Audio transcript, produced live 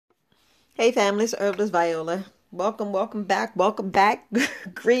Hey families, Herbalist Viola. Welcome back.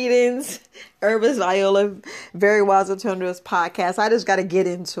 Greetings, Herbalist Viola, Very Wise Alternatives podcast. I just got to get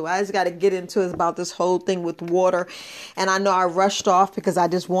into it about this whole thing with water. And I know I rushed off because I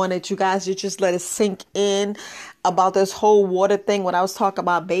just wanted you guys to just let it sink in about this whole water thing when I was talking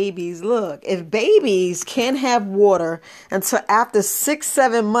about babies. Look, if babies can't have water until after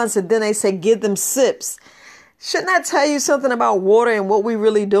 6-7 months and then they say give them sips. Shouldn't I tell you something about water and what we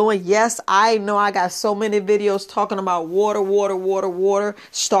really doing? Yes, I know I got so many videos talking about water,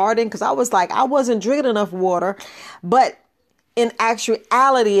 starting because I was like, I wasn't drinking enough water. But in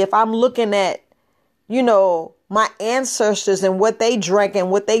actuality, if I'm looking at, my ancestors and what they drank and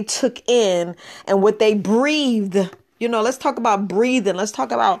what they took in and what they breathed, let's talk about breathing. Let's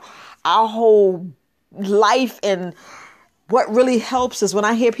talk about our whole life and what really helps is when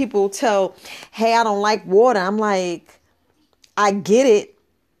I hear people tell, hey, I don't like water. I'm like, I get it.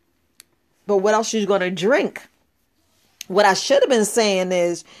 But what else are you going to drink? What I should have been saying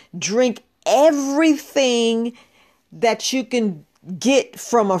is drink everything that you can get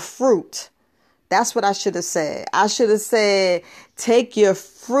from a fruit. That's what I should have said. I should have said, take your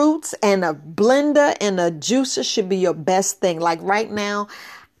fruits and a blender and a juicer should be your best thing. Like right now,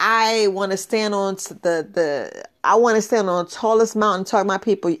 I want to stand on the tallest mountain, talk to my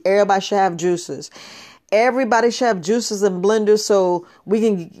people. Everybody should have juices. Everybody should have juices and blenders so we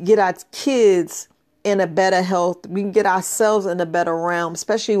can get our kids in a better health. We can get ourselves in a better realm,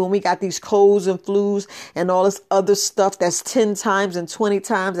 especially when we got these colds and flus and all this other stuff that's 10 times and 20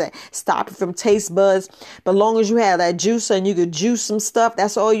 times that stop you from taste buds. But long as you have that juicer and you could juice some stuff,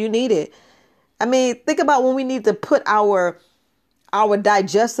 that's all you needed. I mean, think about when we need to put our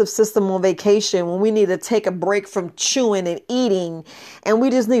digestive system on vacation, when we need to take a break from chewing and eating, and we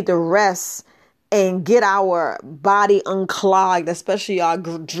just need to rest and get our body unclogged, especially our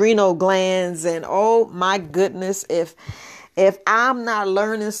adrenal glands. And oh my goodness, if I'm not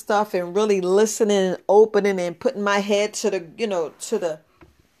learning stuff and really listening and opening and putting my head to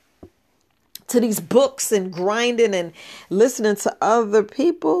these books and grinding and listening to other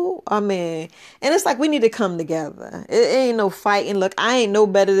people. I mean, and it's like we need to come together. It ain't no fighting. Look, I ain't no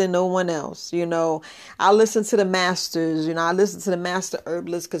better than no one else. I listen to the masters. I listen to the master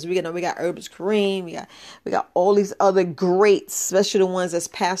herbalists because we got Herbalist Kareem. We got all these other greats, especially the ones that's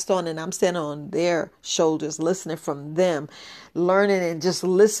passed on, and I'm standing on their shoulders, listening from them, learning and just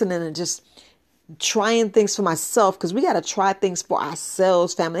listening and just trying things for myself, because we got to try things for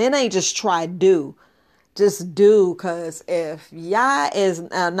ourselves, family. It ain't just try, do. Just do, because if y'all is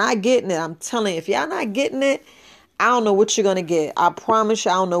not getting it, I'm telling you, if y'all not getting it, I don't know what you're going to get. I promise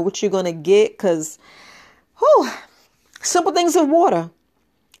you, I don't know what you're going to get, because simple things of water.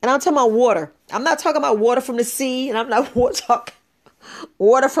 And I'm talking about water. I'm not talking about water from the sea, and I'm not talking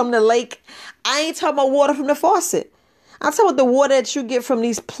water from the lake. I ain't talking about water from the faucet. I'm talking about the water that you get from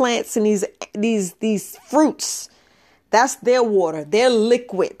these plants and these fruits. That's their water. Their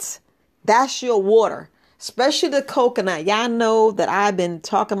liquid. That's your water. Especially the coconut. Y'all know that I've been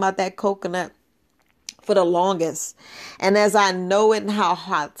talking about that coconut for the longest. And as I know it and how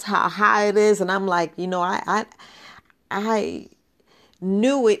high it is, and I'm like, I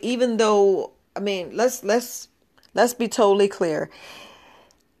knew it, even though, I mean, let's be totally clear.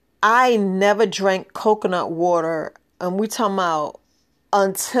 I never drank coconut water. And we talking about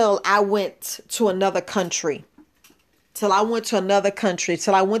until I went to another country. Till I went to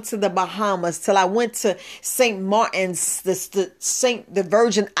the Bahamas, till I went to St. Martin's, the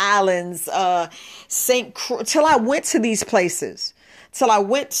Virgin Islands, till I went to these places, till I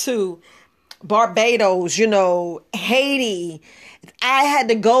went to Barbados, Haiti. I had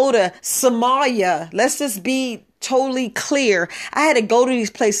to go to Somalia. Let's just be totally clear. I had to go to these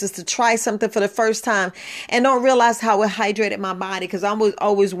places to try something for the first time and don't realize how it hydrated my body, because I was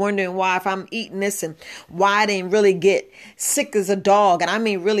always wondering why, if I'm eating this, and why I didn't really get sick as a dog. And I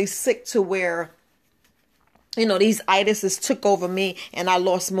mean really sick to where, these itises took over me and I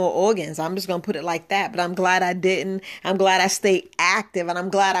lost more organs. I'm just going to put it like that. But I'm glad I didn't. I'm glad I stayed active, and I'm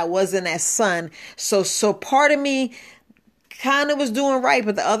glad I wasn't that sun. So part of me kind of was doing right,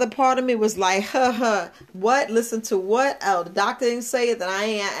 but the other part of me was like, what? Listen to what? Oh, the doctor didn't say it, then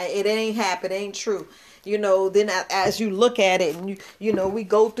it ain't happened. It ain't true. Then as you look at it, and we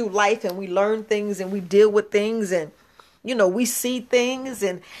go through life and we learn things and we deal with things, and we see things,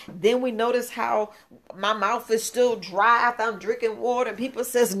 and then we notice how my mouth is still dry after I'm drinking water. And people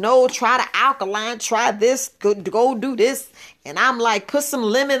says, no, try the alkaline, try this, go do this. And I'm like, put some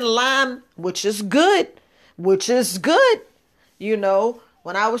lemon, lime, which is good.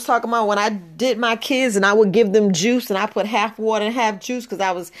 When I was talking about when I did my kids and I would give them juice and I put half water and half juice because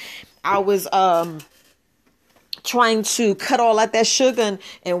I was trying to cut all that sugar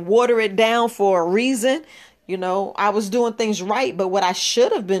and water it down for a reason. I was doing things right, but what I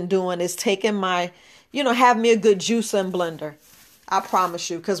should have been doing is taking have me a good juicer and blender. I promise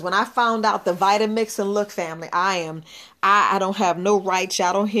you, because when I found out the Vitamix, and look, family, I don't have no rights.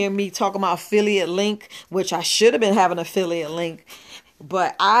 Y'all don't hear me talking about affiliate link, which I should have been having affiliate link,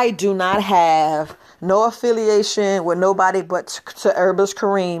 but I do not have no affiliation with nobody but to Herbalist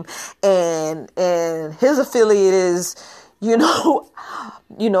Kareem, and his affiliate is,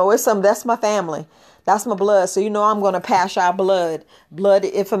 it's that's my family. That's my blood. So, I'm going to pass y'all blood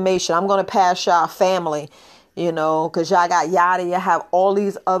information. I'm going to pass y'all family, because y'all got Yada. You have all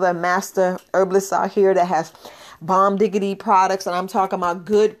these other master herbalists out here that has bomb diggity products. And I'm talking about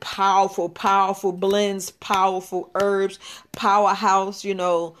good, powerful blends, powerful herbs, powerhouse,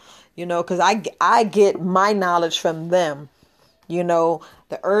 because I get my knowledge from them. The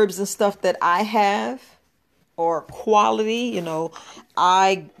herbs and stuff that I have or quality,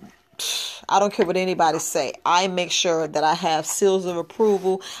 I don't care what anybody say. I make sure that I have seals of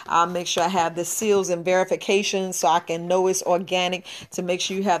approval. I'll make sure I have the seals and verification so I can know it's organic, to make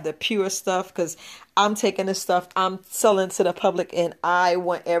sure you have the pure stuff, because I'm taking this stuff, I'm selling to the public, and I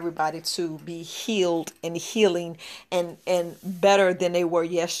want everybody to be healed and healing and better than they were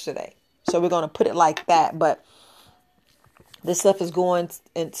yesterday. So we're going to put it like that. But this stuff is going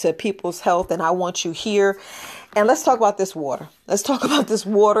into people's health, and I want you here. And let's talk about this water.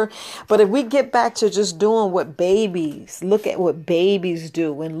 But if we get back to just doing what babies, look at what babies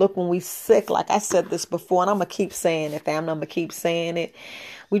do. And look, when we sick, like I said this before, and I'm going to keep saying it, family, I'm going to keep saying it.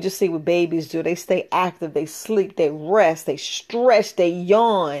 We just see what babies do. They stay active. They sleep. They rest. They stretch. They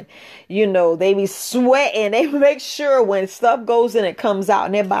yawn. They be sweating. They make sure when stuff goes in, it comes out,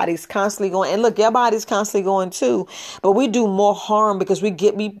 and their body's constantly going. And look, your body's constantly going too. But we do more harm because we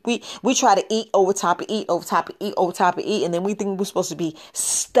try to eat over top of eat, over top of eat, over top of eat. And then we think we're supposed to be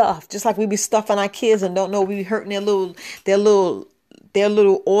stuffed, just like we be stuffing our kids and don't know we be hurting their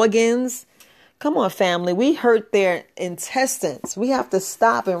little organs. Come on, family. We hurt their intestines. We have to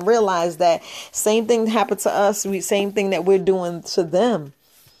stop and realize that same thing happened to us. Same thing that we're doing to them.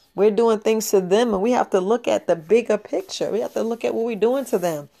 We're doing things to them, and we have to look at the bigger picture. We have to look at what we're doing to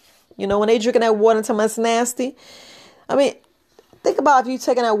them. When they drinking that water until it's nasty. I mean, think about if you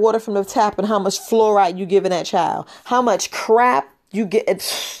taking that water from the tap and how much fluoride you giving that child. How much crap you get.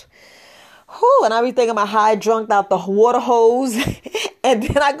 And I be thinking about how I drunk out the water hose. And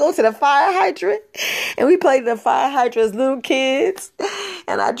then I go to the fire hydrant, and we played the fire hydrant as little kids,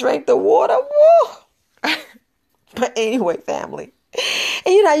 and I drank the water. Woo! But anyway, family.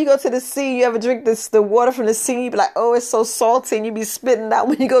 And how you go to the sea, you ever drink the water from the sea, you be like, oh, it's so salty, and you be spitting out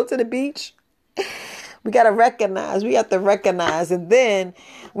when you go to the beach. We got to recognize. We have to recognize. And then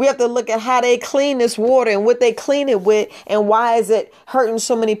we have to look at how they clean this water and what they clean it with, and why is it hurting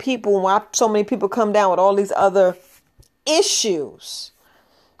so many people, and why so many people come down with all these other issues.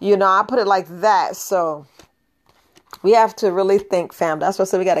 I put it like that. So we have to really think, fam. That's why I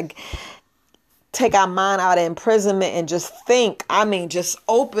said we got to take our mind out of imprisonment and just think. Just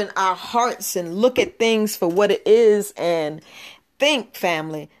open our hearts and look at things for what it is and think,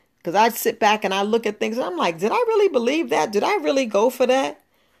 family. Because I sit back and I look at things and I'm like, did I really believe that? Did I really go for that?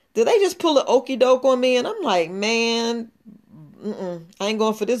 Did they just pull an okie doke on me? And I'm like, man, I ain't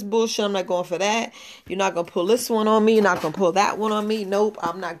going for this bullshit. I'm not going for that. You're not going to pull this one on me. You're not going to pull that one on me. Nope.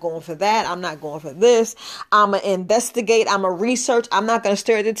 I'm not going for that. I'm not going for this. I'm going to investigate. I'm going to research. I'm not going to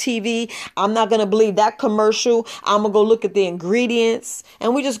stare at the TV. I'm not going to believe that commercial. I'm going to go look at the ingredients.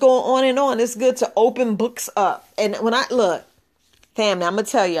 And we just go on and on. It's good to open books up. And when I look, family, I'm going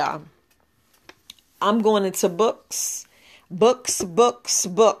to tell y'all, I'm going into books.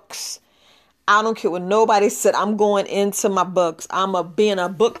 I don't care what nobody said. I'm going into my books. Being a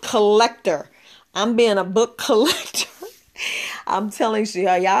book collector. I'm telling you,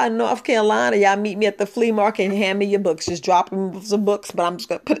 y'all in North Carolina, y'all meet me at the flea market and hand me your books. Just drop me some books, but I'm just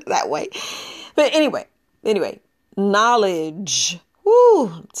going to put it that way. But anyway, knowledge. Woo,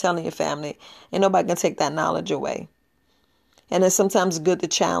 I'm telling you, family, ain't nobody going to take that knowledge away. And it's sometimes good to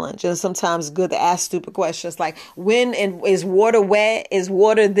challenge, and sometimes good to ask stupid questions like, is water wet? Is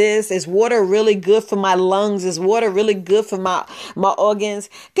water this? Is water really good for my lungs? Is water really good for my organs?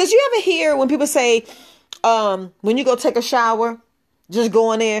 Because you ever hear when people say, when you go take a shower, just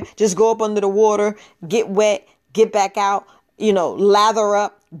go in there, just go up under the water, get wet, get back out, lather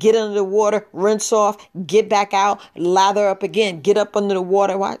up, get under the water, rinse off, get back out, lather up again, get up under the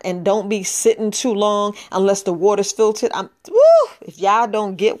water, and don't be sitting too long unless the water's filtered. If y'all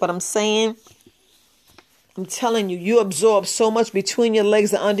don't get what I'm saying, I'm telling you, you absorb so much between your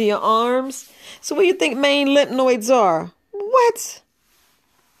legs and under your arms. So what do you think main lymph nodes are? What?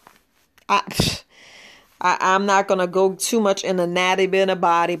 I'm not going to go too much in anatomy in the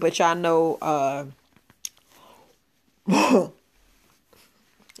body, but y'all know,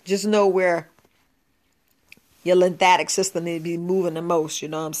 just know where your lymphatic system need to be moving the most. You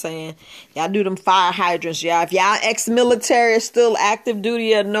know what I'm saying? Y'all do them fire hydrants, y'all. If y'all ex-military is still active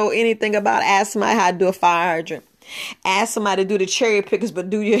duty or know anything about, ask somebody how to do a fire hydrant. Ask somebody to do the cherry pickers,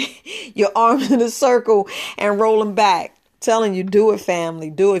 but do your arms in a circle and roll them back. Telling you, do it, family.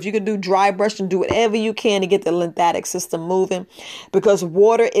 Do it. If you can do dry brushing, do whatever you can to get the lymphatic system moving, because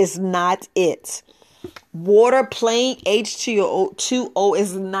water is not it. Water, plain H2O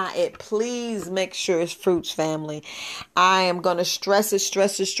is not it. Please make sure it's fruits, family. I am going to stress it,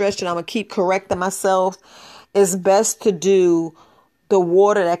 and I'm going to keep correcting myself. It's best to do the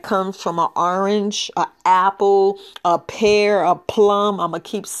water that comes from an orange, an apple, a pear, a plum. I'm going to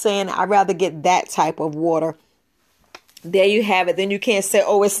keep saying it. I'd rather get that type of water. There you have it. Then you can't say,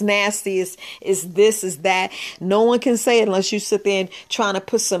 oh, it's nasty. It's this, is that. No one can say it unless you sit there and trying to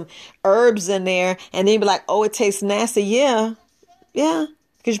put some herbs in there and then be like, oh, it tastes nasty. Yeah.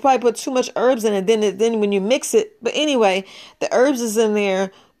 Because you probably put too much herbs in it. Then when you mix it. But anyway, the herbs is in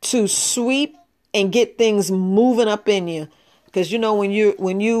there to sweep and get things moving up in you. Because, you know, when you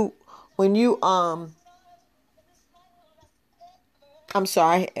I'm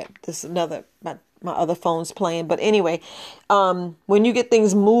sorry, this is another, my other phone's playing. But anyway, when you get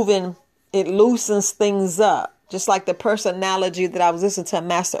things moving, it loosens things up. Just like the personality that I was listening to a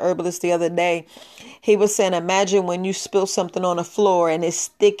master herbalist the other day. He was saying, imagine when you spill something on the floor and it's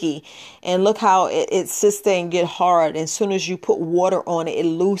sticky, and look how it sits there and get hard. And as soon as you put water on it, it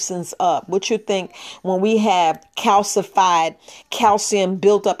loosens up. What you think when we have calcified calcium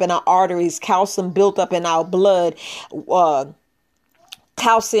built up in our arteries, calcium built up in our blood,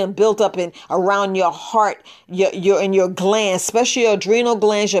 calcium built up in around your heart, your glands, especially your adrenal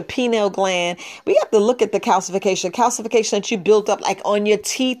glands, your pineal gland. We have to look at the calcification that you built up, like on your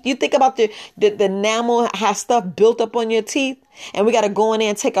teeth. You think about the enamel has stuff built up on your teeth, and we got to go in there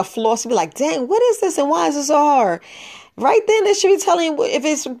and take a floss and be like, dang, what is this and why is this so hard? Right then, it should be telling you if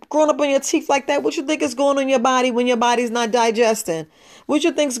it's growing up on your teeth like that. What you think is going on in your body when your body's not digesting? What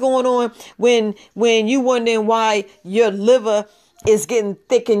you think's going on when you wondering why your liver is getting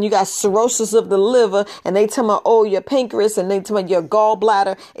thick and you got cirrhosis of the liver, and they tell me, oh, your pancreas, and they tell me your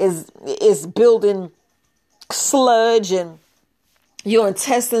gallbladder is building sludge and your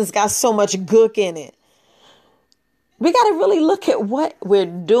intestines got so much gook in it. We got to really look at what we're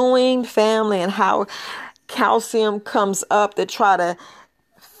doing, family, and how calcium comes up to try to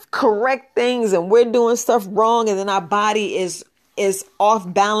correct things, and we're doing stuff wrong, and then our body is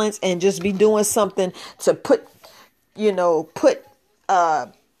off balance and just be doing something to put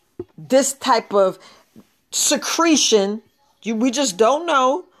this type of secretion. We just don't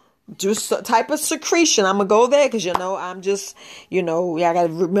know. Just a type of secretion. I'm going to go there because, I'm just, I got to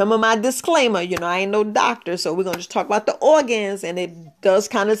remember my disclaimer. I ain't no doctor. So we're going to just talk about the organs, and it does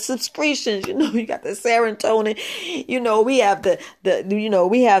kind of secretions. You got the serotonin. We have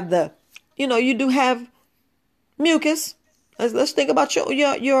you do have mucus. Let's think about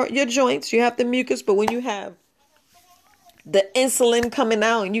your joints. You have the mucus, but when you have the insulin coming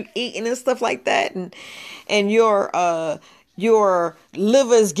out and you eating and stuff like that, and your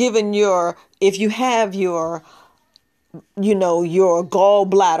liver is giving if you have your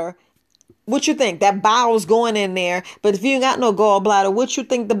gallbladder, what you think? That bowel's going in there. But if you ain't got no gallbladder, what you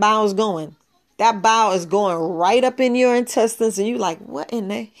think the bowel's going? That bowel is going right up in your intestines, and you like, what in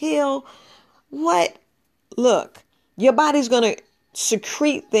the hell? What? Look, your body's going to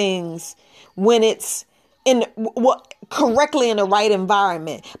secrete things when it's correctly in the right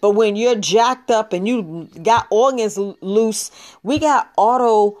environment. But when you're jacked up and you got organs loose, we have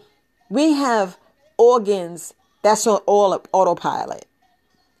organs that's on autopilot.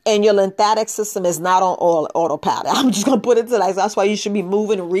 And your lymphatic system is not on autopilot. I'm just going to put it to that. That's why you should be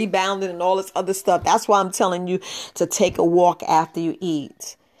moving and rebounding and all this other stuff. That's why I'm telling you to take a walk after you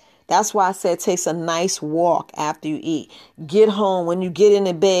eat. That's why I said take a nice walk after you eat. Get home. When you get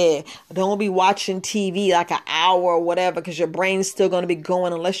into bed, don't be watching TV like an hour or whatever, because your brain's still going to be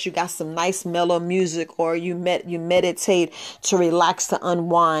going unless you got some nice mellow music, or you meditate to relax, to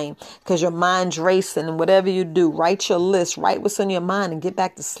unwind, because your mind's racing. And whatever you do, write your list, write what's on your mind, and get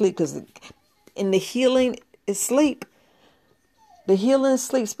back to sleep, because in the healing is sleep. The healing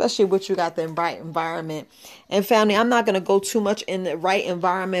sleep, especially with you got the right environment. And family, I'm not going to go too much in the right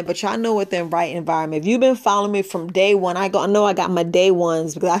environment, but y'all know what the right environment. If you've been following me from day one, I know I got my day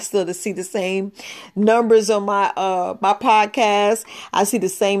ones because I still see the same numbers on my my podcast. I see the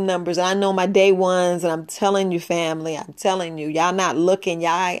same numbers. And I know my day ones, and I'm telling you, family, I'm telling you, y'all not looking.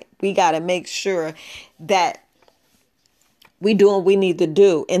 We got to make sure that we do what we need to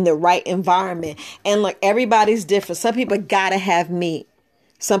do in the right environment. And look, everybody's different. Some people gotta have meat.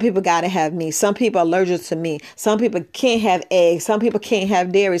 Some people gotta have meat. Some people are allergic to meat. Some people can't have eggs. Some people can't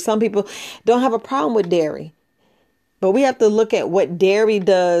have dairy. Some people don't have a problem with dairy. But we have to look at what dairy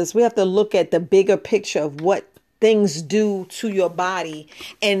does. We have to look at the bigger picture of what things do to your body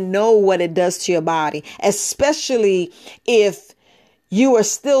and know what it does to your body, especially if you are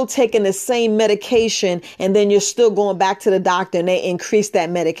still taking the same medication and then you're still going back to the doctor and they increase that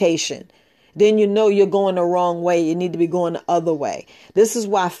medication. Then you know you're going the wrong way. You need to be going the other way. This is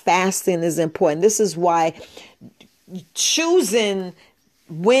why fasting is important. This is why choosing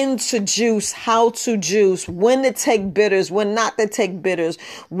when to juice, how to juice, when to take bitters, when not to take bitters,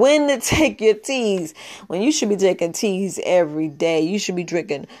 when to take your teas. When you should be taking teas every day. You should be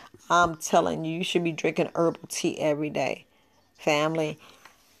drinking, I'm telling you, you should be drinking herbal tea every day. Family,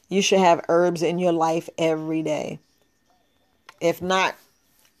 you should have herbs in your life every day. If not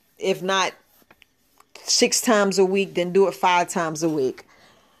 6 times a week, then do it 5 times a week.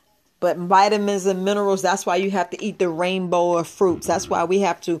 But vitamins and minerals, that's why you have to eat the rainbow of fruits. That's why we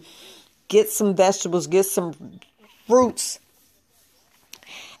have to get some vegetables, get some fruits,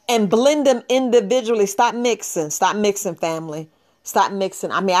 and blend them individually. Stop mixing, family. Stop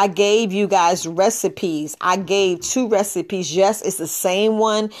mixing. I mean, I gave you guys recipes. I gave 2 recipes. Yes, it's the same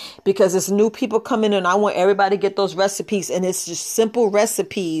one because it's new people coming in. I want everybody to get those recipes, and it's just simple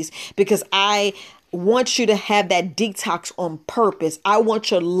recipes because I want you to have that detox on purpose. I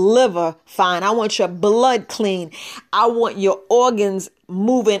want your liver fine. I want your blood clean. I want your organs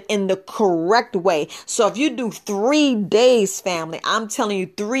moving in the correct way. So if you do 3 days, family, I'm telling you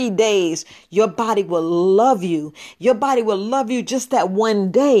 3 days, your body will love you. Your body will love you just that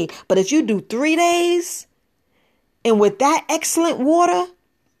one day. But if you do 3 days and with that excellent water,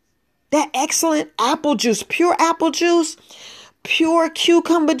 that excellent apple juice, pure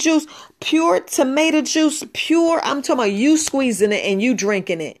cucumber juice, pure tomato juice, I'm talking about you squeezing it and you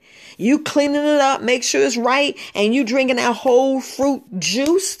drinking it. You cleaning it up, make sure it's right, and you drinking that whole fruit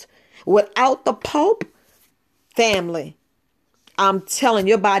juice without the pulp. Family, I'm telling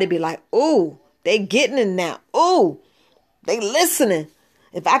your body be like, ooh, they getting it now. Ooh, they listening.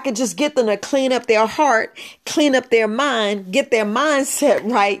 If I could just get them to clean up their heart, clean up their mind, get their mindset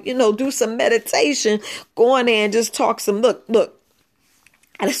right, do some meditation, go in there and just talk some, look.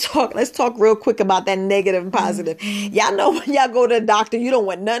 Let's talk real quick about that negative and positive. Y'all know when y'all go to the doctor, you don't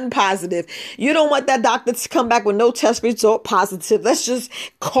want nothing positive. You don't want that doctor to come back with no test result positive. Let's just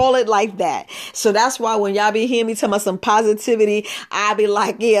call it like that. So that's why when y'all be hearing me talking about some positivity, I be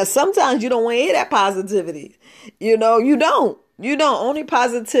like, yeah, sometimes you don't want to hear that positivity. You don't. Only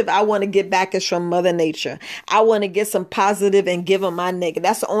positive I want to get back is from Mother Nature. I want to get some positive and give them my negative.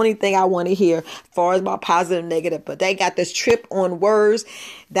 That's the only thing I want to hear as far as my positive and negative. But they got this trip on words.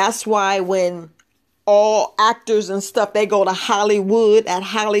 That's why when all actors and stuff, they go to Hollywood. At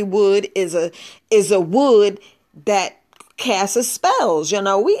Hollywood is a wood that casts spells.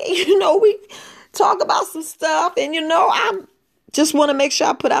 We talk about some stuff, and I'm just want to make sure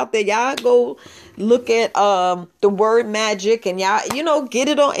I put out there. Y'all go look at the word magic, and y'all get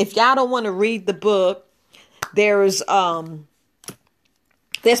it on. If y'all don't want to read the book, there's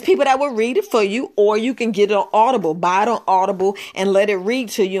people that will read it for you, or you can get it on Audible. Buy it on Audible and let it read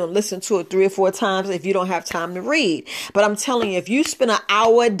to you and listen to it 3 or 4 times if you don't have time to read. But I'm telling you, if you spend an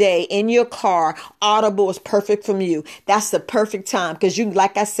hour a day in your car, Audible is perfect for you. That's the perfect time because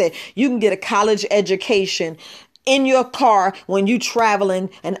like I said, you can get a college education in your car when you traveling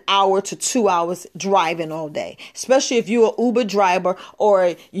 1 hour to 2 hours driving all day, especially if you're an Uber driver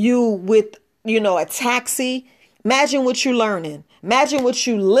or you with, a taxi. Imagine what you're learning. Imagine what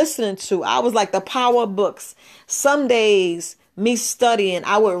you listening to. I was like the power of books. Some days me studying,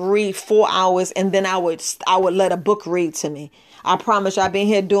 I would read 4 hours and then I would let a book read to me. I promise you, I've been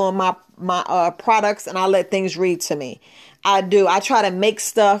here doing my products and I let things read to me. I do. I try to make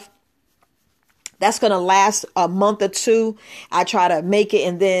stuff that's going to last a month or 2. I try to make it.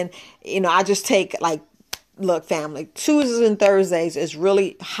 And then, I just take look, family, Tuesdays and Thursdays is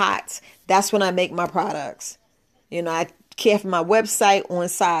really hot. That's when I make my products. I care for my website on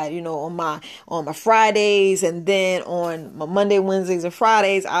side, on my Fridays, and then on my Monday, Wednesdays, and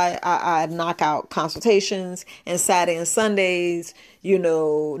Fridays, I knock out consultations, and Saturday and Sundays,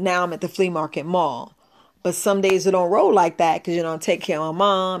 now I'm at the flea market mall. But some days it don't roll like that because, I take care of my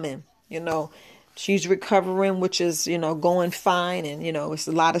mom, and, she's recovering, which is, going fine. And, it's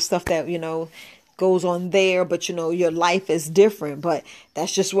a lot of stuff that, goes on there, but your life is different, but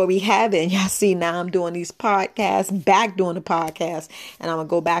that's just what we have it. And y'all see now I'm doing these podcasts, back doing the podcast, and I'm gonna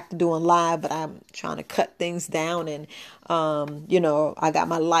go back to doing live, but I'm trying to cut things down. And I got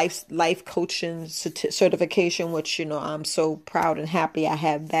my life coaching certification, which I'm so proud and happy I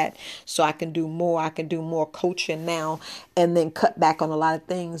have that, so I can do more coaching now, and then cut back on a lot of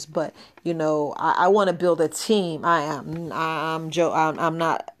things. But I want to build a team. I'm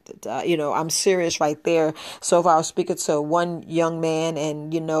not I'm serious right there. So if I was speaking to one young man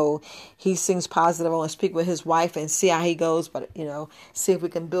and, he seems positive, I want to speak with his wife and see how he goes. But, see if we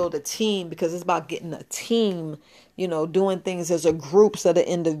can build a team, because it's about getting a team, doing things as a group instead of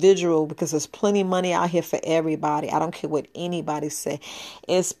individual, because there's plenty of money out here for everybody. I don't care what anybody say.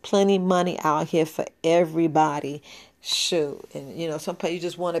 It's plenty of money out here for everybody. Shoot. And, sometimes you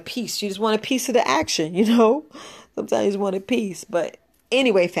just want a piece. You just want a piece of the action, Sometimes you just want a piece. But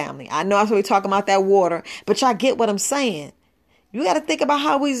anyway, family, I know we're talking about that water, but y'all get what I'm saying. You got to think about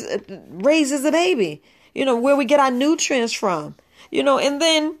how we raise as a baby, where we get our nutrients from, and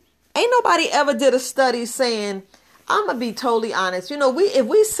then ain't nobody ever did a study saying, I'm going to be totally honest. If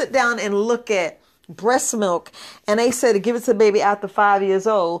we sit down and look at breast milk and they say to give it to the baby after 5 years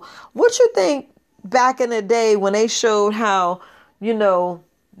old, what you think back in the day when they showed how,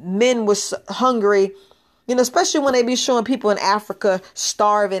 men was hungry, especially when they be showing people in Africa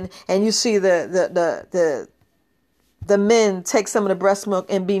starving, and you see the men take some of the breast milk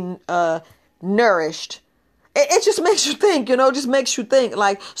and be nourished. It just makes you think, just makes you think,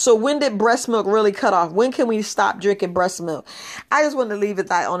 like, so when did breast milk really cut off? When can we stop drinking breast milk? I just want to leave it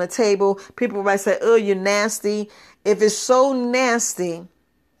that on the table. People might say, oh, you're nasty. If it's so nasty,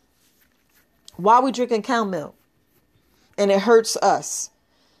 why are we drinking cow milk? And it hurts us,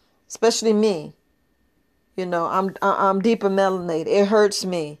 especially me. I'm deeper melanated. It hurts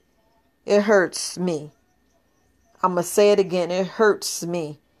me. It hurts me. I'm going to say it again. It hurts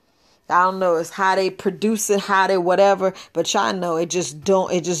me. I don't know. It's how they produce it, how they whatever. But y'all know it just don't.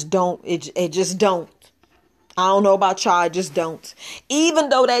 I don't know about y'all. It just don't. Even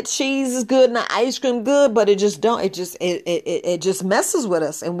though that cheese is good and the ice cream good, but it just don't. It just messes with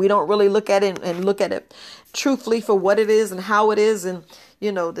us. And we don't really look at it and look at it truthfully for what it is and how it is. And,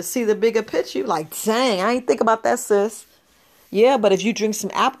 to see the bigger picture, you're like, dang, I ain't think about that, sis. Yeah, but if you drink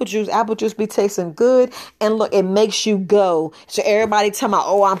some apple juice be tasting good, and look, it makes you go. So everybody tell me,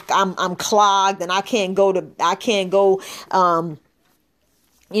 oh, I'm clogged and I can't go, I can't go defecate.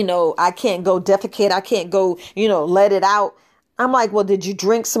 I can't go, let it out. I'm like, well, did you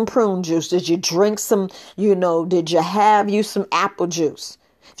drink some prune juice? Did you drink some, did you have you some apple juice?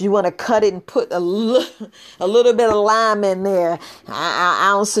 If you want to cut it and put a little bit of lime in there, I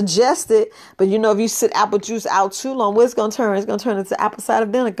don't suggest it. But, if you sit apple juice out too long, what's going to turn? It's going to turn into apple cider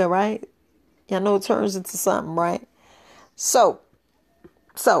vinegar, right? Y'all know it turns into something, right? So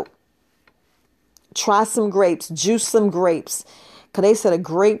try some grapes, juice some grapes. Because they said a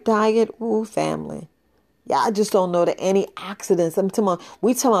grape diet, ooh, family. Yeah, I just don't know that any oxidants.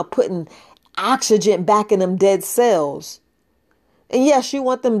 We talking about putting oxygen back in them dead cells. And yes, you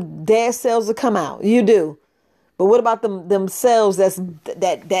want them dead cells to come out. You do. But what about them cells that's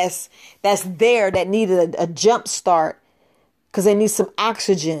there that needed a jump start because they need some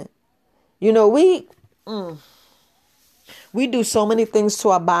oxygen? We do so many things to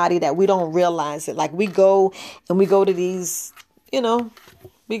our body that we don't realize it. Like we go to these,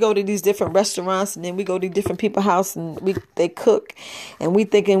 we go to these different restaurants, and then we go to different people's house, and they cook, and we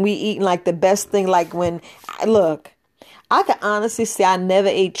thinking we eating like the best thing. Like I can honestly say I never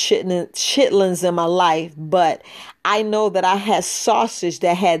ate chitlins in my life, but I know that I had sausage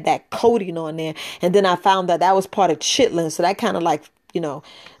that had that coating on there. And then I found that was part of chitlins. So that kind of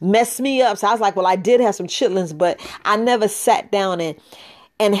messed me up. So I was like, well, I did have some chitlins, but I never sat down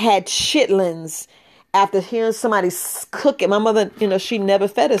and had chitlins after hearing somebody cook it. My mother, she never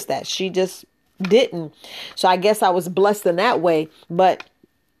fed us that. She just didn't. So I guess I was blessed in that way. But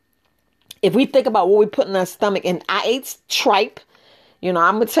if we think about what we put in our stomach, and I ate tripe, I'm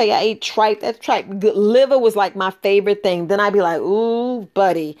going to tell you, I ate tripe. That tripe, liver was like my favorite thing. Then I'd be like, ooh,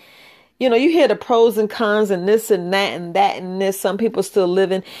 buddy. You hear the pros and cons and this and that and that and this. Some people still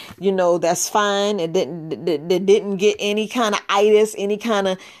living, that's fine. It didn't get any kind of itis, any kind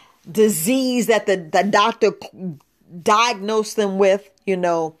of disease that the doctor diagnose them with,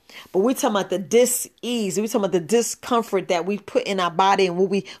 but we talking about the dis-ease. We talking about the discomfort that we put in our body and what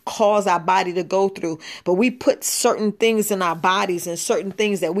we cause our body to go through. But we put certain things in our bodies and certain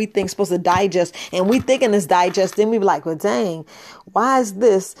things that we think supposed to digest, and we thinking it's digest. Then we be like, well, dang, why is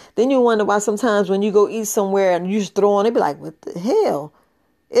this? Then you wonder why sometimes when you go eat somewhere and you just throw on, it be like, what the hell?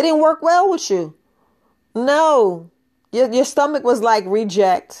 It didn't work well with you. No, your stomach was like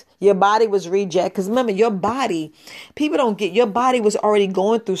reject. Your body was reject. Because remember, your body, people don't get, your body was already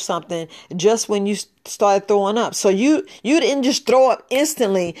going through something just when you started throwing up. So you didn't just throw up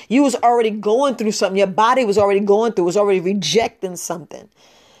instantly. You was already going through something. Your body was already going through, was already rejecting something.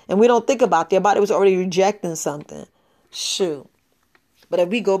 And we don't think about that. Your body was already rejecting something. Shoot. But if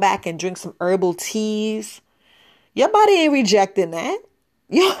we go back and drink some herbal teas, your body ain't rejecting that.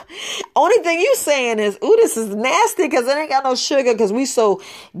 Yeah, only thing you saying is, ooh, this is nasty because it ain't got no sugar, because we so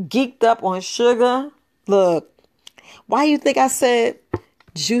geeked up on sugar. Look, why you think I said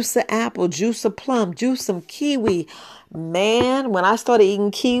juice an apple, juice a plum, juice some kiwi? Man, when I started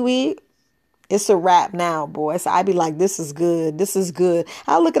eating kiwi, it's a wrap now, boy. So I be like, this is good. This is good.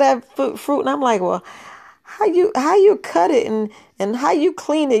 I look at that fruit and I'm like, well, how you cut it and how you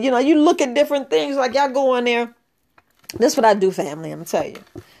clean it? You look at different things, like y'all go in there. This is what I do, family. I'm gonna tell you.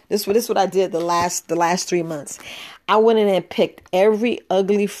 This is what I did the last 3 months. I went in and picked every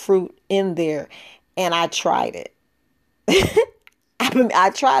ugly fruit in there, and I tried it. I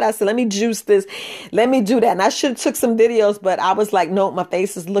tried. I said, let me juice this. Let me do that. And I should have took some videos, but I was like, no, my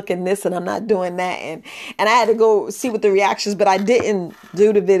face is looking this, and I'm not doing that. And I had to go see what the reactions. But I didn't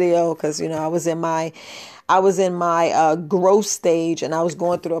do the video because I was in my growth stage, and I was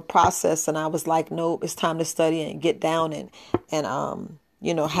going through a process, and I was like, nope, it's time to study and get down and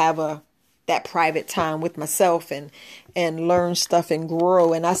have that private time with myself and learn stuff and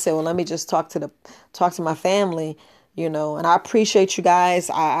grow. And I said, well, let me just talk to my family, and I appreciate you guys.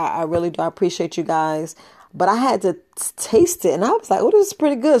 I really do. I appreciate you guys. But I had to taste it, and I was like, oh, this is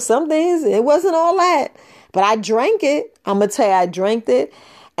pretty good. Some things, it wasn't all that, but I drank it. I'm going to tell you, I drank it,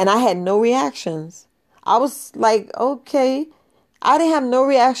 and I had no reactions. I was like, okay. I didn't have no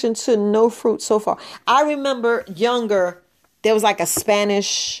reaction to no fruit so far. I remember younger, there was like a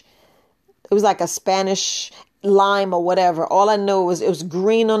Spanish lime or whatever. All I know was it was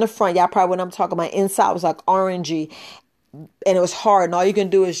green on the front. Y'all probably, when I'm talking about, inside was like orangey, and it was hard. And all you can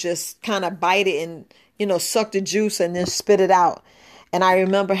do is just kind of bite it and, suck the juice and then spit it out. And I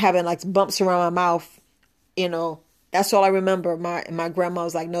remember having like bumps around my mouth, That's all I remember. My grandma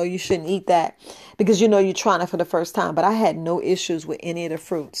was like, no, you shouldn't eat that because, you're trying it for the first time. But I had no issues with any of the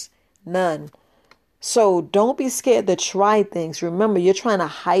fruits. None. So don't be scared to try things. Remember, you're trying to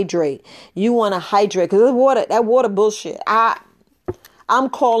hydrate. You want to hydrate because that water bullshit. I'm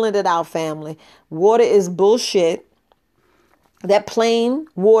calling it out, family. Water is bullshit. That plain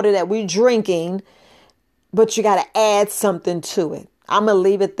water that we're drinking, but you got to add something to it. I'm going to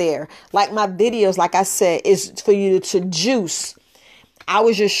leave it there. Like my videos, like I said, is for you to juice. I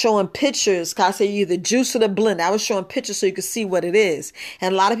was just showing pictures. Cause I say you either juice or the blend. I was showing pictures so you could see what it is.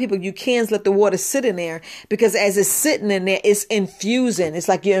 And a lot of people, you can't let the water sit in there because as it's sitting in there, it's infusing. It's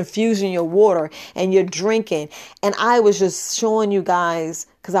like you're infusing your water and you're drinking. And I was just showing you guys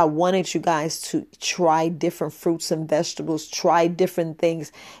because I wanted you guys to try different fruits and vegetables, try different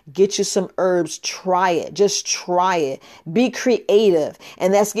things, get you some herbs, try it. Just try it. Be creative.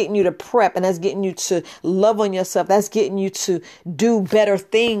 And that's getting you to prep, and that's getting you to love on yourself. That's getting you to do better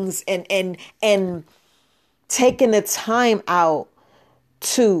things and taking the time out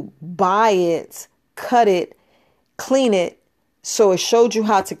to buy it, cut it, clean it. So it showed you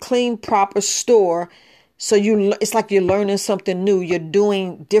how to clean, proper, store. So it's like you're learning something new. You're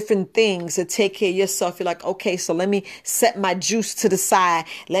doing different things to take care of yourself. You're like, okay, so let me set my juice to the side.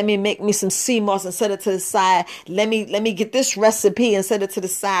 Let me make me some sea moss and set it to the side. Let me get this recipe and set it to the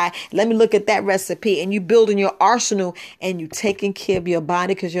side. Let me look at that recipe. And you building your arsenal and you taking care of your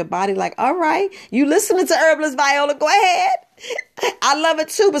body because your body like, all right, you listening to Herbalist Viola, go ahead. I love it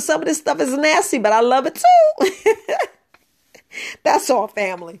too, but some of this stuff is nasty, but I love it too. That's all,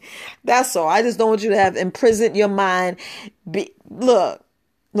 family. That's all. I just don't want you to have imprisoned your mind. Look,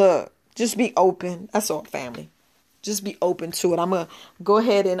 just be open. That's all, family. Just be open to it. I'm going to go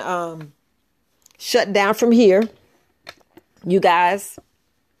ahead and shut down from here. You guys,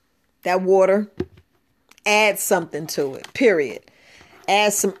 that water, add something to it, period.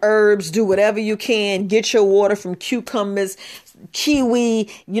 Add some herbs, do whatever you can. Get your water from cucumbers,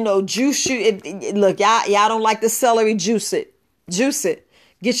 kiwi, juice. Look, y'all don't like the celery, juice it. Juice it.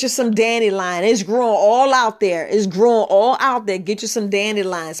 Get you some dandelion. It's growing all out there. It's growing all out there. Get you some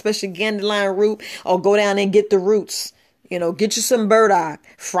dandelion, especially dandelion root, or go down and get the roots. Get you some burdock.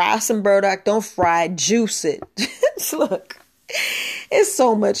 Fry some burdock. Don't fry it. Juice it. Look, it's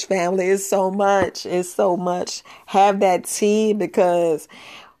so much, family. It's so much. It's so much. Have that tea, because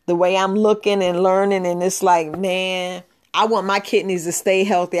the way I'm looking and learning, and it's like, man, I want my kidneys to stay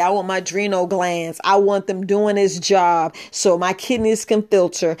healthy. I want my adrenal glands. I want them doing its job so my kidneys can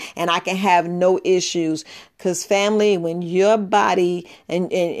filter and I can have no issues. Because family, when your body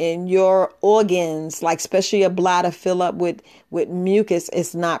and your organs, like especially your bladder, fill up with mucus,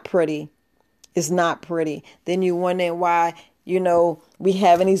 it's not pretty. It's not pretty. Then you wondering why, we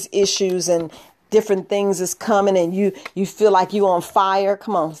having these issues and different things is coming, and you feel like you on fire.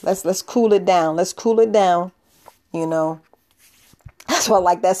 Come on, let's cool it down. Let's cool it down. That's why I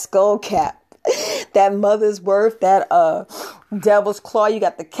like that skull cap, that mother's worth, that devil's claw. You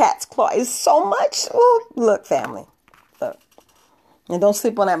got the cat's claw. It's so much. Ooh, look, family, look, and don't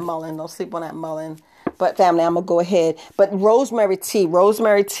sleep on that mullein. Don't sleep on that mullein. But family, I'm gonna go ahead. But rosemary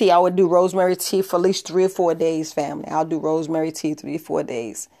tea, I would do rosemary tea for at least 3 or 4 days, family. I'll do rosemary tea 3 or 4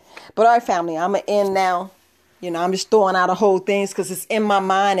 days. But all right, family, I'm gonna end now. I'm just throwing out a whole things because it's in my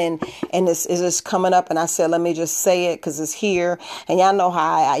mind and it's just coming up. And I said, let me just say it because it's here. And y'all know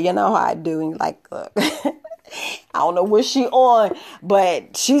how I do. And like, look, I don't know what she on,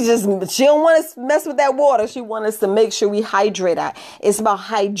 but she don't want us to mess with that water. She wants us to make sure we hydrate. It's about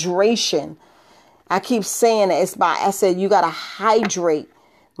hydration. I keep saying it. I said, you got to hydrate.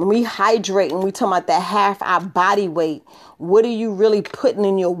 When we hydrate, when we talking about that half our body weight, what are you really putting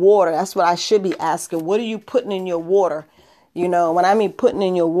in your water? That's what I should be asking. What are you putting in your water? When I mean putting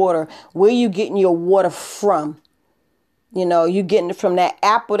in your water, where are you getting your water from? You getting it from that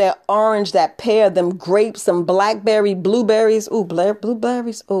apple, that orange, that pear, them grapes, some blackberry, blueberries. Ooh,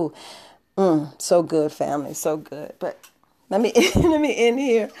 blueberries. Ooh, so good, family. So good. But let me end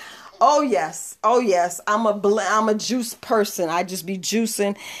here. Oh yes. I'm a juice person. I just be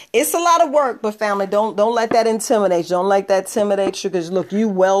juicing. It's a lot of work, but family, don't let that intimidate you. Don't let that intimidate you, because look, you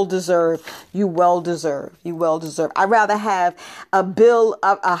well deserve. I'd rather have a bill,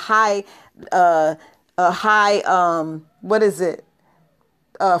 a high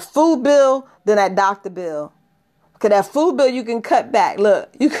food bill than that doctor bill. Because that food bill you can cut back. Look,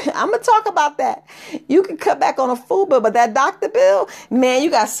 I'm going to talk about that. You can cut back on a food bill, but that doctor bill, man, you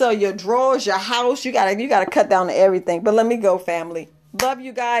got to sell your drawers, your house. You got to cut down to everything. But let me go, family. Love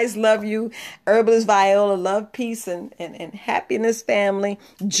you guys. Love you. Herbalist Viola. Love, peace, and happiness, family.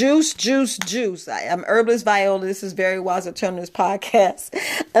 Juice. I'm Herbalist Viola. This is Very Wise Alternatives Podcast.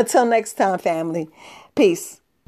 Until next time, family. Peace.